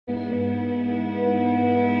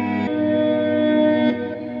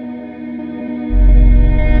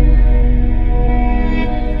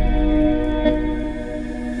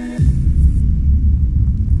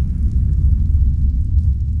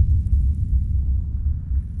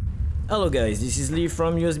Hello guys, this is Lee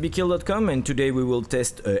from USBKill.com and today we will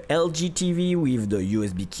test a LG TV with the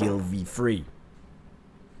USBKill V3.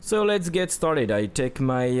 So let's get started. I take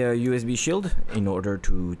my USB shield in order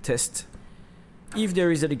to test if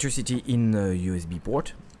there is electricity in the USB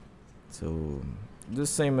port. So the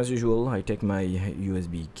same as usual, I take my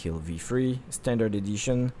USBKill V3 standard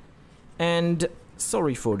edition, and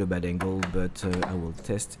sorry for the bad angle, but I will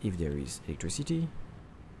test if there is electricity.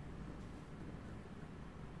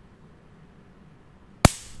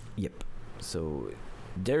 Yep, so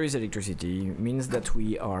there is electricity, means that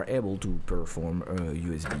we are able to perform a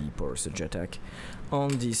USB power surge attack on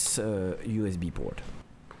this USB port.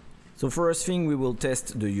 So first thing, we will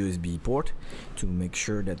test the USB port to make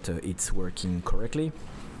sure that it's working correctly.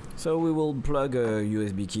 So we will plug a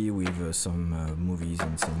USB key with some movies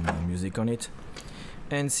and some music on it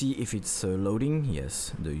and see if it's loading.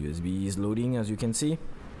 Yes, the USB is loading, as you can see,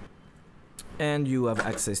 and you have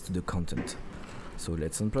access to the content. So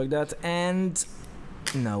let's unplug that, and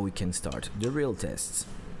now we can start the real tests.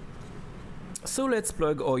 So let's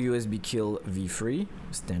plug our USBKill V3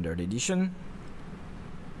 standard edition,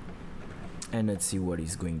 and let's see what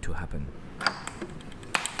is going to happen.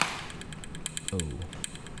 Oh,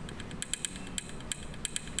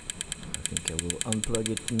 I think I will unplug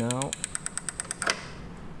it now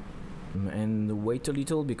and wait a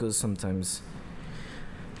little, because sometimes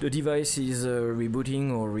the device is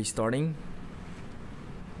rebooting or restarting.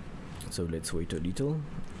 So let's wait a little,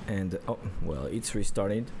 and oh well, it's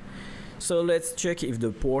restarted. So let's check if the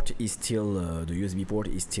port is still the USB port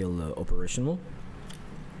is still operational.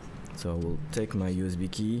 So I will take my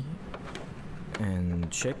USB key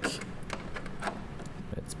and check.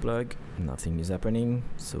 Let's plug. Nothing is happening,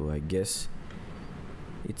 so I guess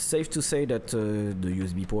it's safe to say that the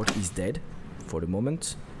USB port is dead for the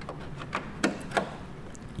moment.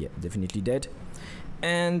 Yeah, definitely dead.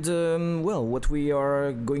 And well, what we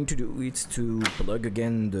are going to do is to plug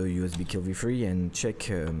again the USBKill V3 and check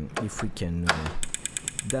if we can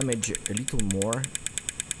damage a little more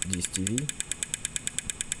this TV.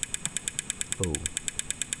 Oh.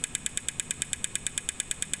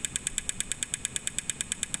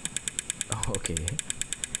 Okay.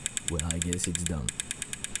 Well, I guess it's done.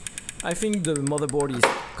 I think the motherboard is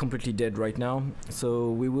completely dead right now, so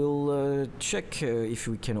we will check if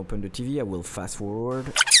we can open the TV. I will fast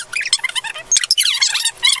forward.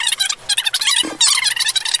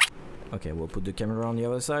 Okay, we'll put the camera on the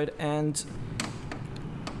other side, and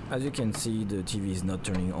as you can see, the TV is not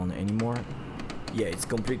turning on anymore. Yeah, it's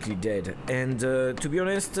completely dead, and to be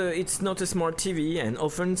honest, it's not a smart TV, and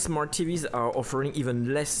often smart TVs are offering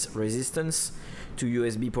even less resistance to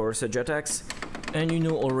USB power surge attacks. And you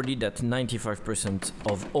know already that 95%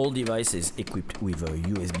 of all devices equipped with a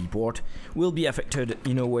USB port will be affected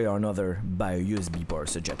in a way or another by a USB power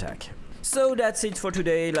surge attack. So that's it for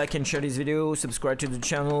today. Like and share this video, subscribe to the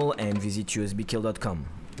channel, and visit USBKill.com.